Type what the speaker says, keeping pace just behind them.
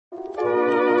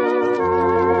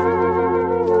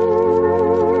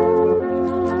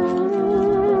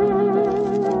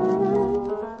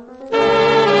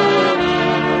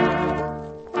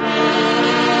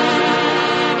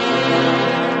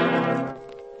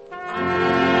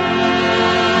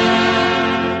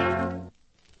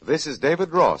this is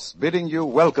David Ross bidding you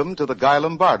welcome to the Guy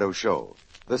Lombardo Show,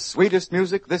 the sweetest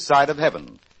music this side of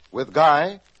heaven, with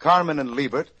Guy, Carmen, and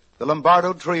Liebert, the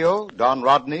Lombardo Trio, Don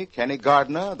Rodney, Kenny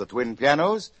Gardner, the Twin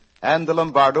Pianos, and the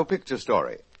Lombardo Picture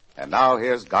Story. And now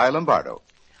here's Guy Lombardo.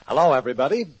 Hello,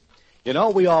 everybody. You know,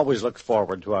 we always look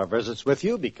forward to our visits with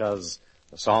you because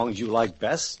the songs you like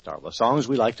best are the songs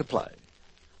we like to play.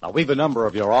 Now, we've a number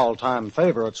of your all-time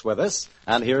favorites with us,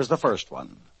 and here's the first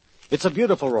one. It's a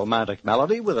beautiful romantic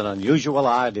melody with an unusual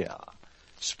idea.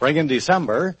 Spring in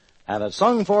December, and it's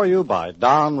sung for you by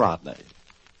Don Rodney.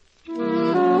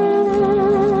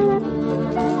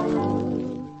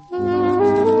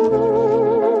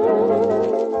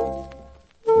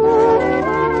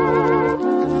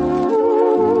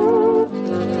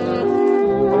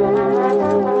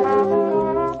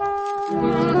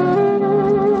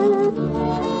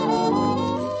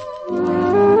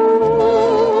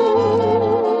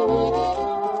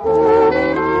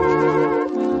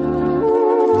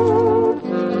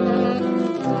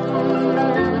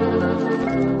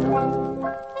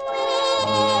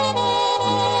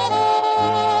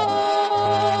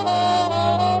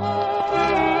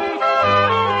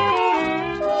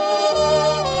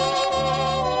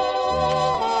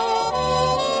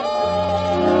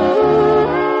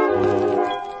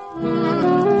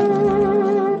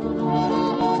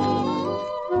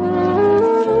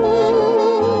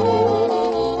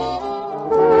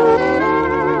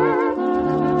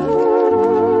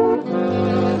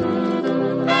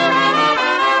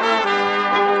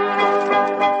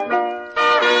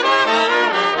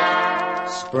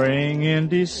 Spring in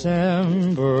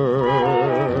December,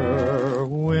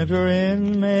 winter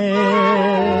in May.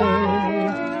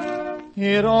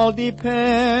 It all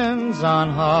depends on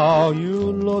how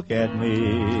you look at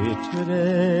me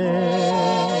today.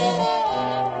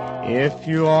 If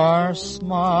you are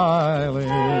smiling,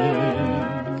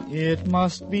 it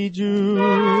must be June.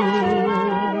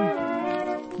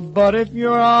 But if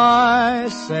your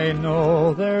eyes say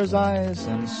no, there's ice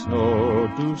and snow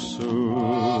too soon.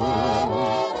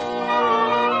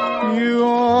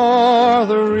 You're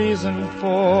the reason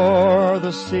for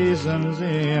the seasons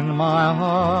in my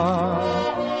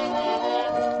heart.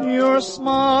 Your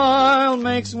smile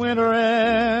makes winter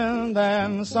end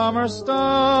and summer start.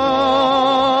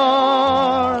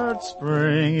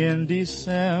 Spring in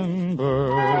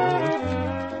December,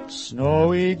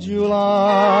 snowy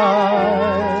July.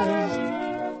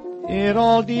 It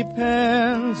all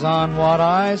depends on what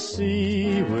I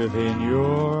see within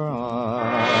your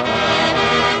eyes.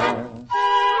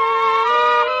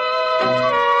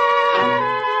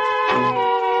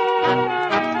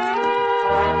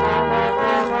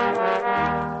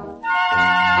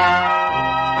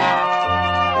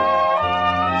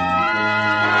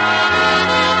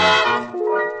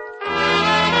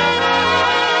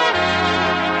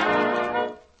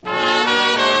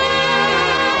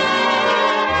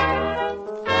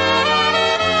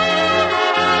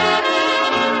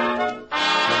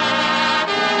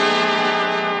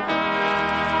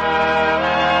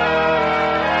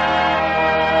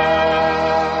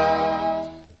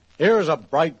 Here's a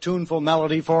bright, tuneful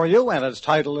melody for you, and its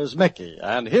title is Mickey.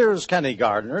 And here's Kenny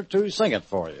Gardner to sing it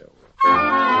for you.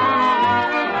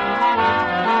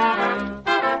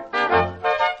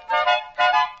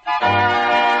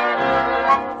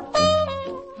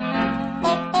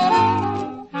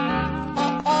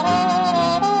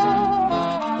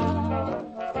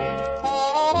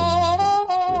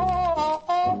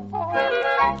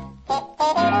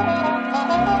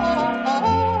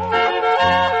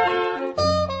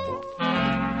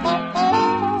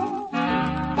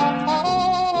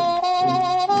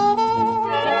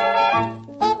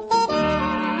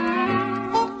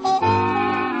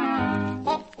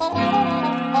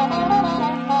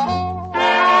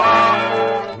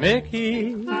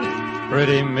 Mickey,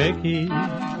 pretty Mickey,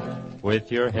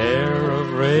 with your hair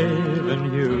of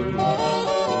raven hue,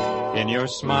 in your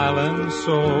smiling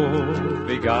so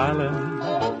beguiling,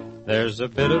 there's a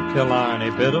bit of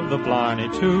Killarney, bit of the Blarney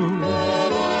too.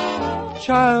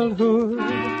 Childhood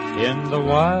in the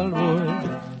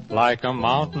wildwood, like a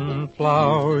mountain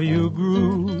flower you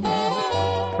grew.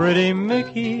 Pretty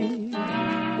Mickey,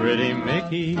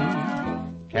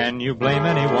 can you blame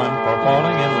anyone for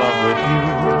falling in love with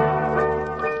you?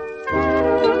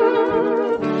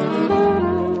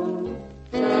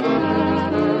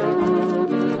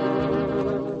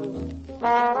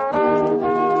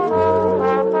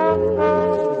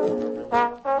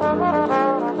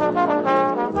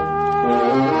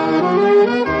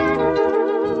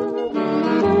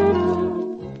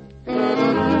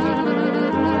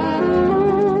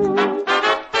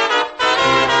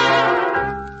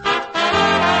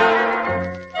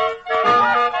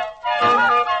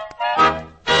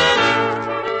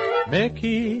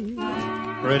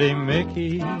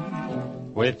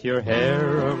 with your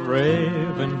hair of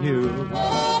raven hue.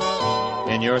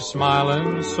 In your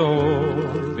smiling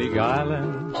soul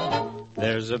beguiling,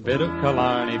 there's a bit of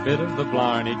Killarney, bit of the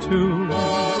Blarney too.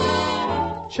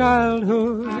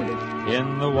 Childhood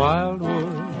in the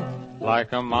wildwood,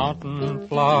 like a mountain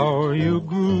flower you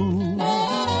grew.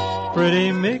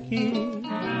 Pretty Mickey,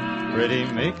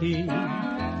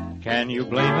 can you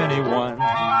blame anyone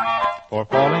for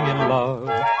falling in love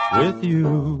with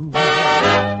you?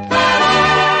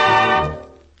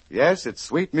 Yes, it's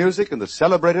sweet music in the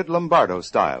celebrated Lombardo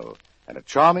style, and a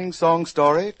charming song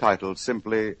story titled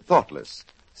simply Thoughtless,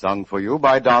 sung for you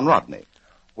by Don Rodney.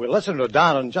 We'll listen to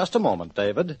Don in just a moment,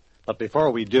 David. But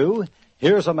before we do,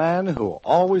 here's a man who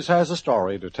always has a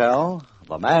story to tell,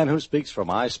 the man who speaks for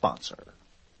my sponsor.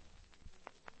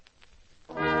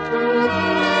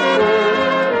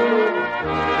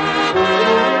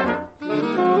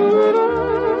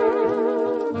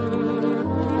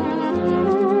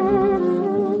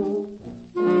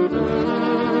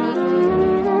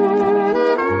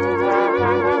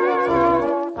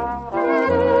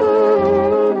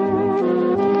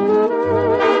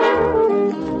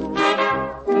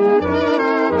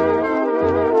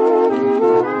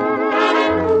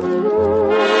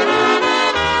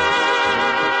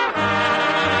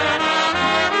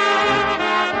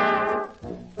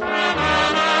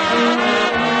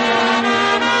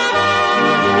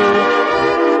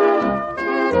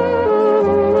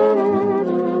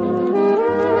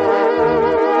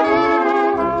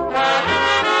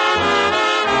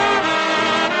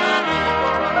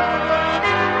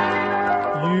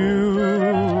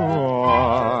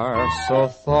 So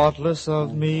thoughtless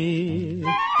of me,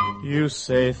 you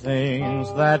say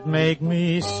things that make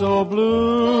me so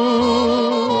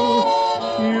blue.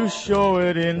 You show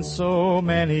it in so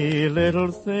many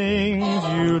little things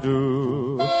you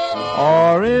do.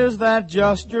 Or is that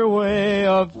just your way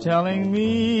of telling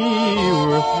me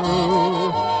we're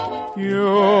through?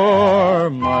 You're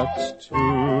much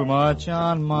too much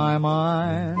on my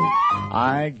mind.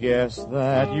 I guess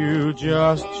that you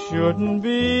just shouldn't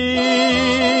be.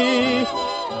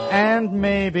 And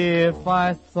maybe if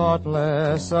I thought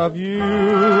less of you,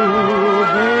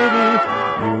 baby,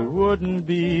 you wouldn't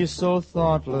be so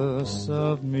thoughtless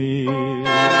of me.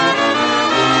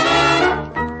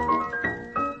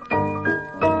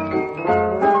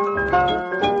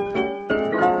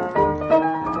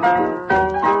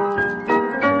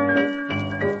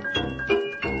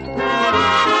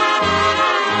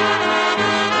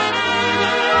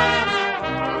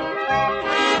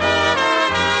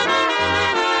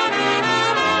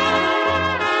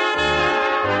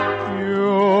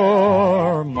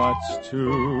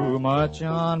 Too much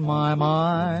on my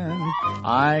mind.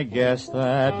 I guess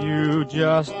that you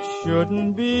just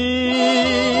shouldn't be.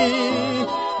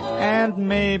 And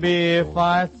maybe if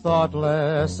I thought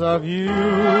less of you, baby,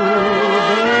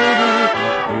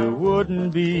 you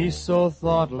wouldn't be so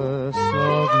thoughtless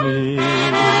of me.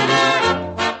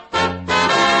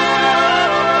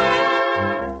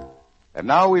 And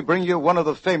now we bring you one of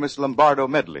the famous Lombardo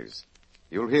medleys.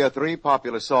 You'll hear three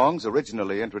popular songs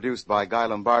originally introduced by Guy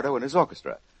Lombardo and his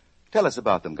orchestra. Tell us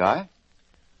about them, Guy.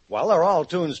 Well, they're all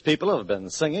tunes people have been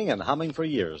singing and humming for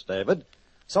years, David.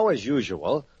 So as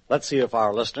usual, let's see if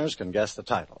our listeners can guess the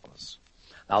titles.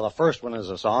 Now, the first one is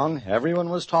a song everyone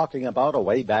was talking about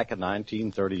way back in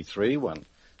 1933 when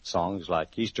songs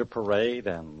like Easter Parade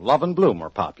and Love and Bloom were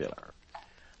popular.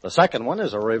 The second one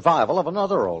is a revival of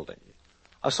another oldie,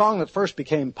 a song that first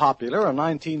became popular in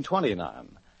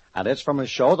 1929. And it's from a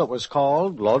show that was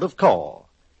called Load of Coal.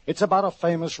 It's about a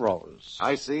famous rose.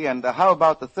 I see. And how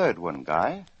about the third one,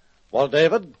 Guy? Well,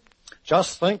 David,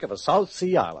 just think of a South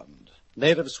Sea island.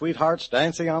 Native sweethearts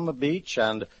dancing on the beach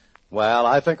and, well,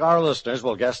 I think our listeners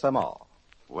will guess them all.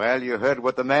 Well, you heard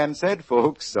what the man said,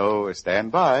 folks, so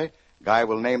stand by. Guy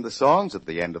will name the songs at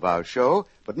the end of our show.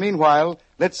 But meanwhile,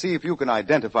 let's see if you can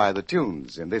identify the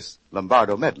tunes in this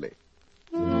Lombardo medley.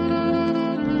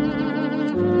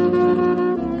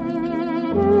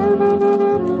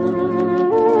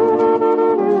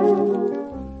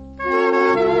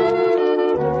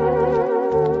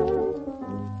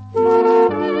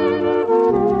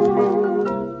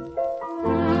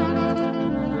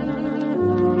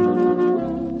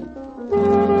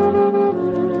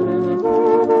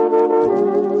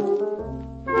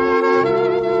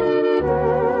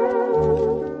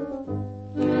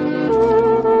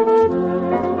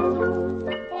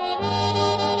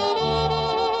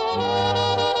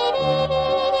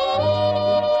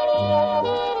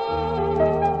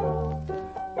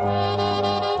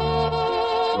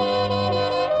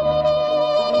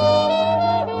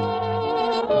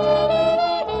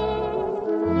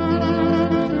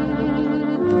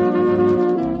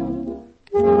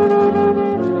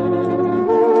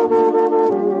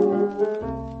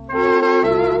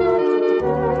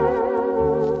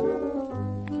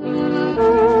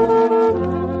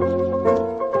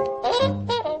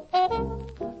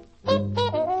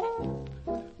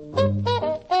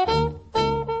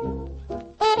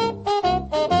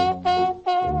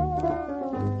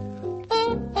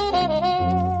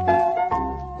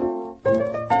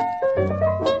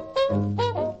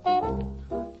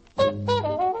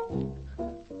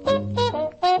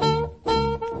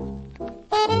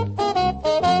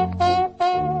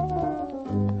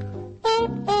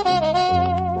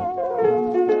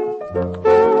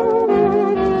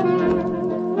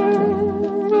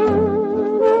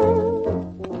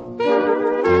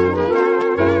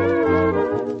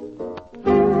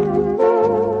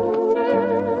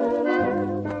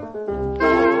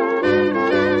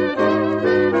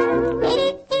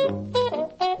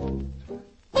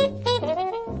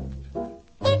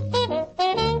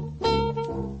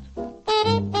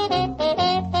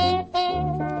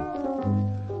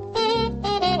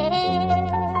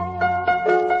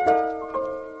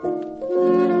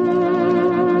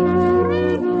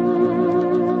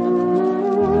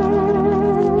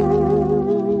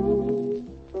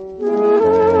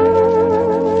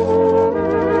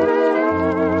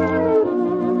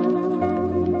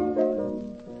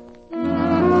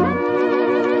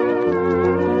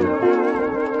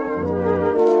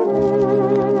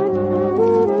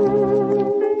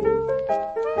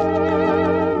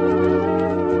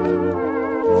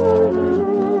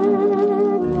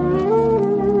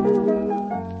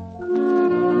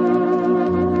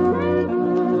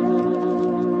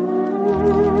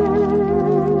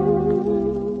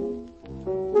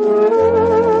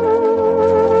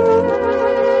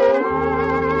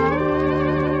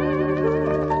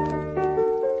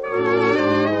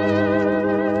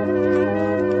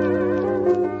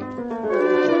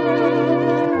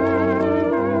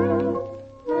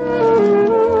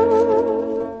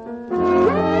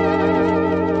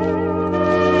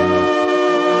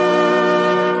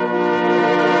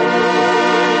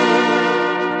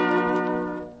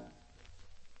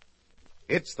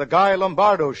 It's the Guy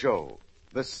Lombardo Show,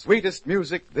 the sweetest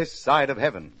music this side of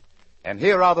heaven. And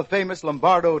here are the famous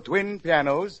Lombardo twin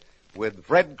pianos with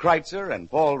Fred Kreitzer and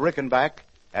Paul Rickenback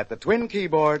at the twin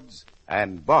keyboards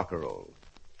and barcarolle.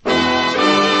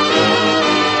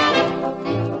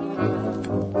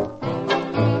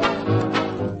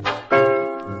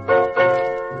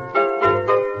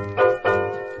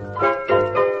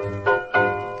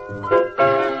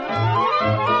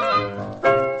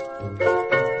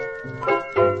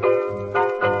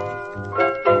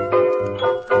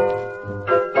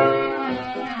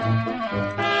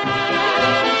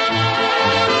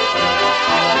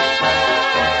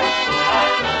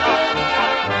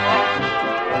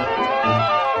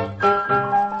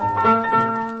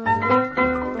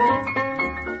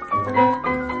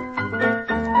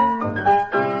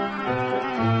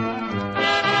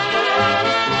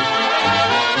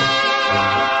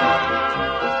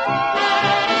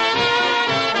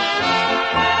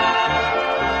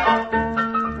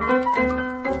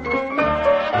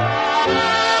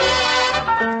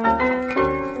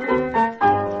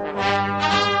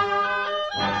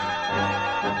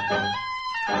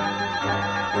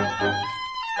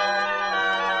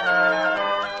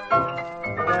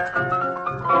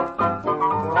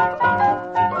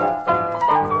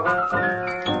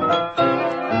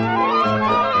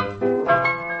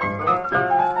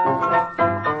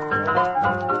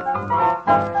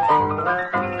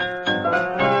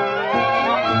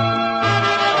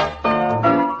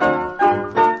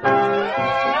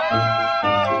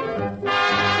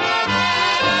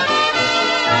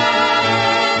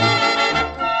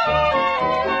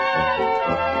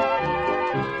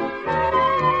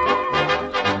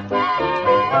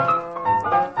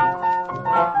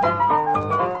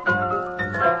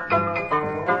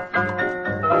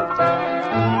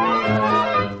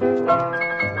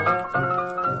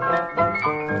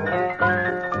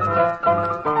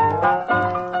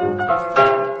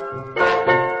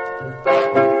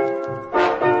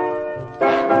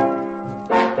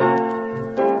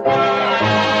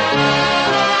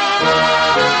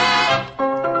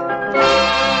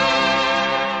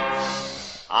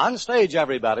 On stage,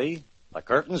 everybody, the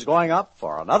curtain's going up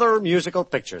for another musical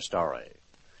picture story.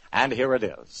 And here it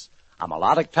is, a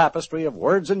melodic tapestry of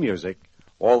words and music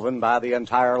woven by the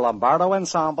entire Lombardo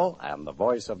ensemble and the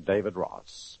voice of David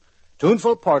Ross.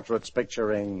 Tuneful portraits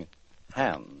picturing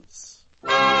hands.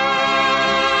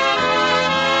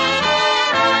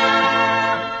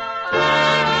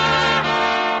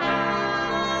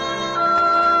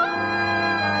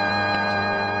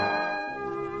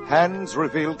 Hands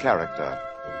reveal character.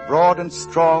 Broad and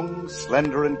strong,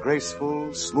 slender and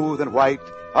graceful, smooth and white,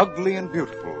 ugly and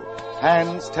beautiful.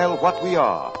 Hands tell what we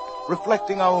are,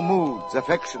 reflecting our moods,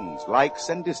 affections, likes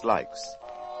and dislikes.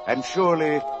 And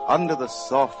surely, under the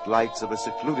soft lights of a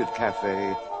secluded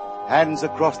cafe, hands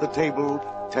across the table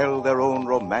tell their own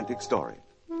romantic story.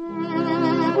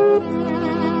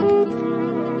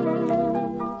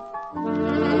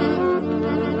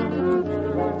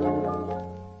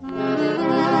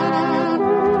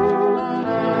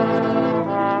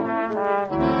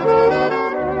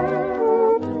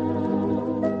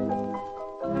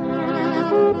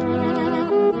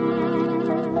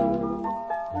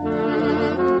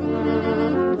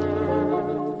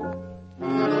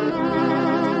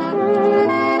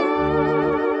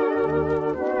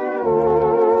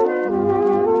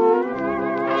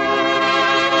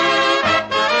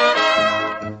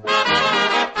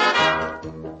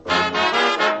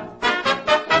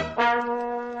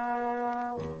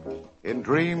 In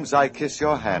dreams I kiss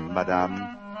your hand,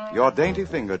 madame, your dainty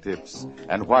fingertips,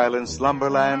 and while in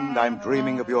slumberland I'm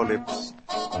dreaming of your lips,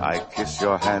 I kiss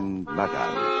your hand,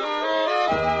 madame.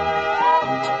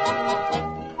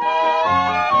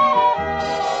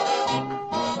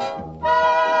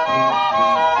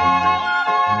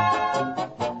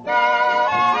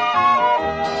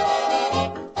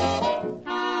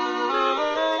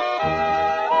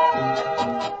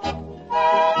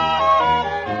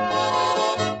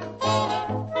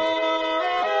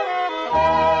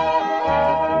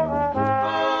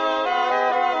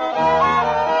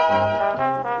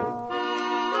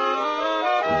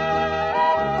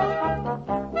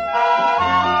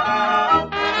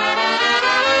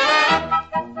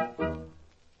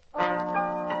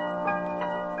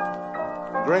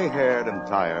 Gray-haired and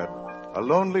tired, a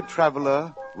lonely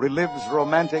traveler relives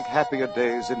romantic happier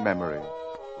days in memory,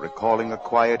 recalling a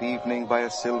quiet evening by a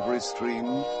silvery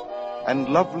stream and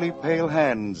lovely pale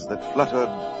hands that fluttered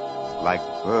like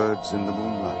birds in the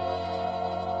moonlight.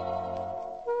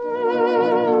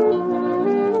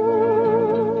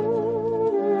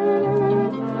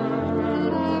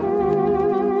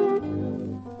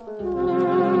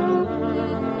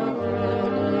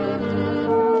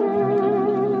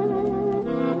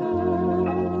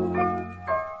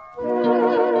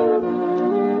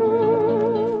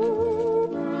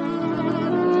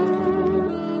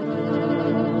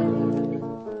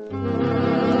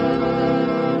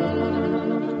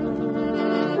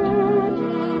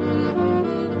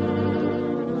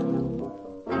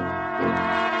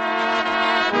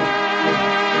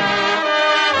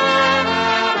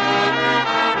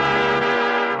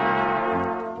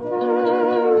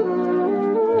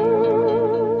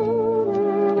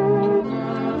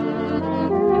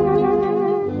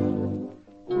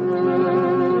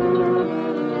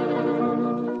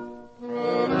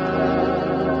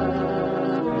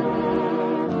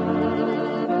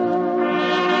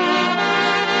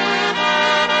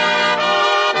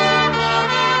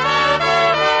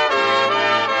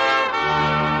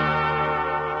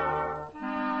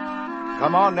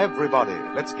 Come on, everybody.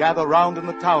 Let's gather round in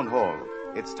the town hall.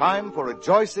 It's time for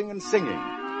rejoicing and singing.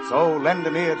 So lend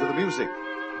an ear to the music.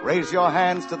 Raise your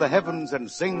hands to the heavens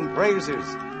and sing praises.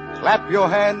 Clap your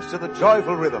hands to the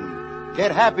joyful rhythm.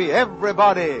 Get happy,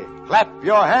 everybody. Clap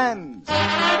your hands.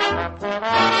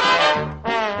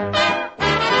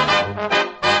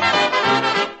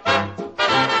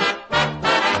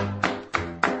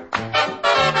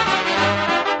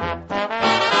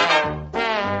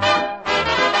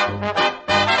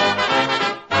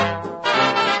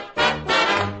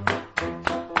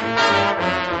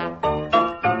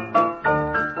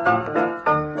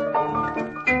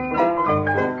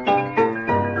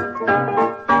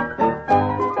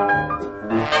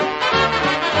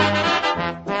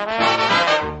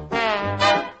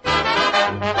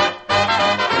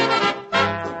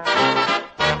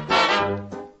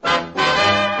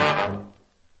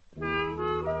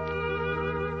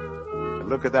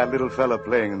 Look at that little fella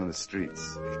playing in the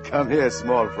streets. Come here,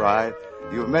 small fry.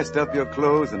 You've messed up your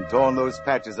clothes and torn those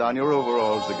patches on your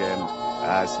overalls again.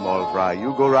 Ah, small fry,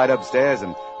 you go right upstairs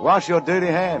and wash your dirty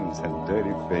hands and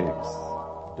dirty face.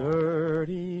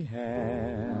 Dirty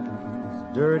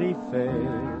hands, dirty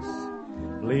face,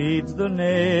 leads the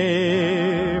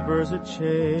neighbors a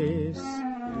chase,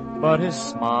 but his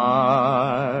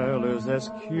smile is as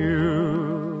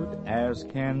cute as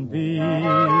can be.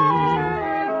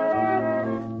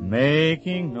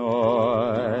 Making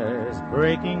noise,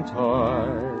 breaking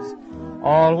toys,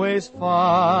 always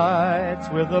fights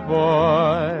with the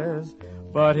boys,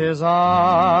 but his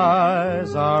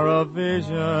eyes are a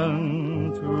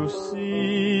vision to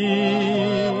see.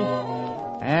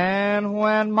 And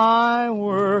when my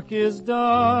work is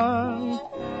done,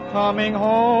 coming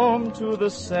home to the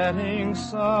setting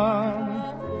sun,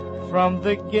 from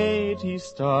the gate he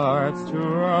starts to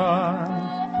run,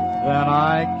 then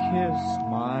I kiss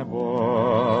my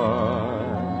boy.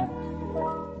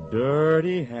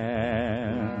 Dirty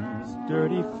hands,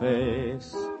 dirty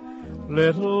face,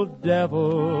 little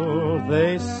devil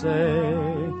they say,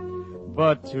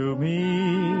 but to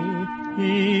me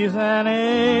he's an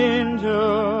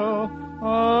angel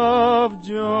of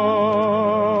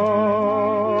joy.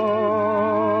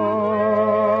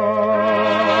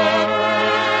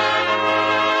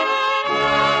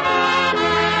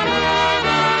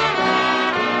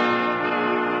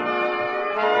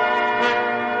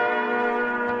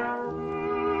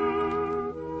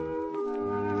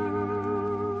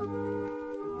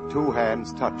 Two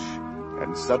hands touch,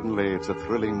 and suddenly it's a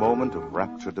thrilling moment of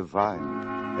rapture divine,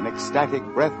 an ecstatic,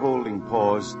 breath-holding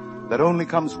pause that only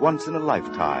comes once in a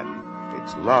lifetime.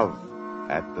 It's love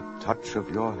at the touch of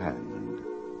your hand.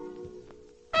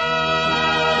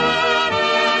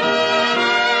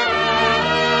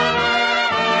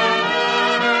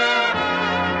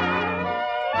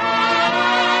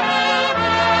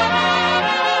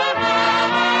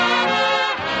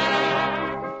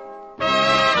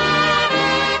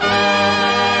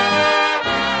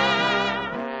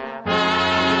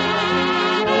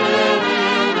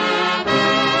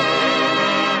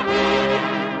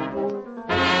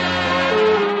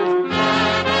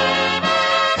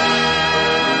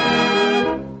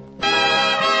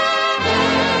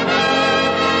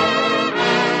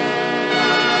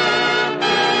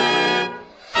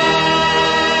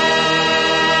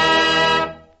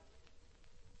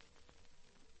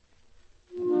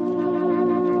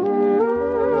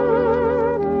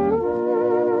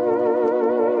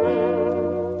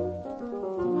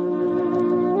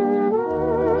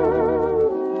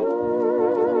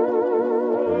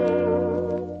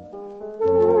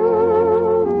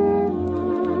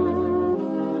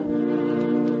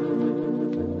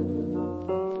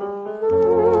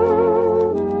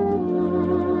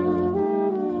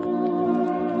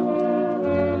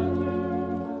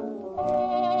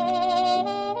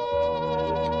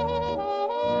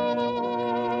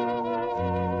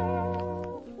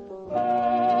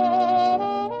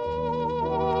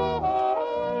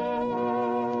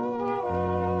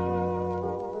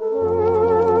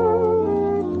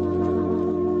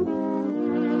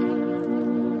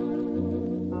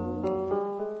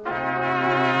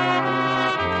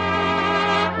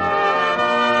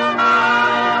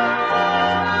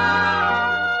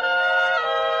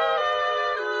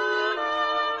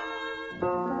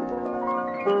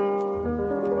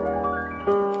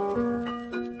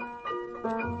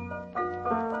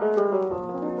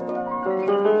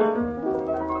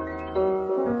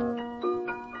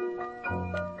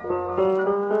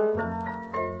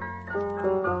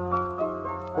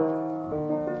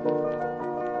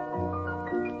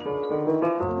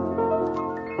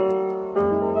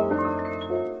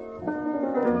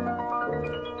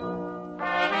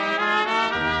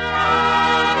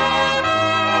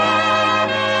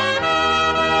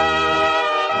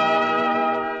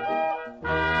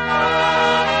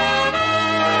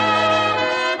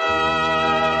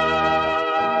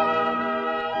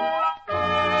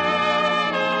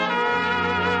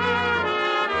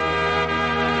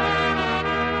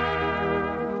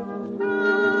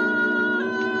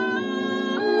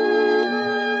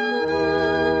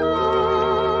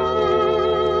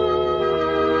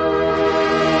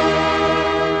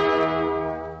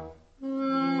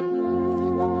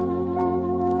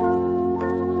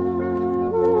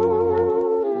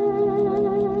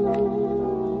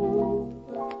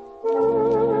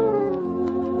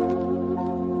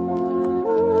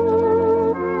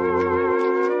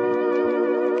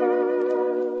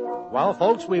 Well,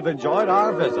 folks, we've enjoyed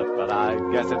our visit, but I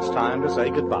guess it's time to say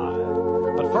goodbye.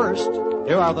 But first,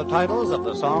 here are the titles of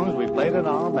the songs we played in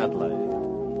our medley.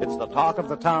 It's The Talk of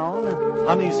the Town,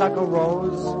 Honeysuckle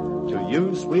Rose, To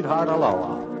You, Sweetheart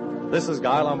Aloha. This is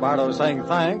Guy Lombardo saying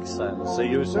thanks, and see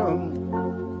you soon.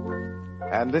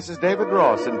 And this is David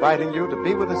Ross inviting you to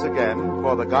be with us again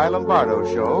for the Guy Lombardo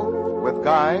Show with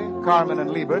Guy, Carmen,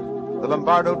 and Liebert, the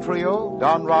Lombardo Trio,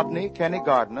 Don Rodney, Kenny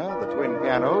Gardner, the twin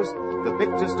pianos, the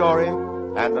picture story,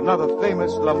 and another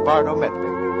famous Lombardo medley.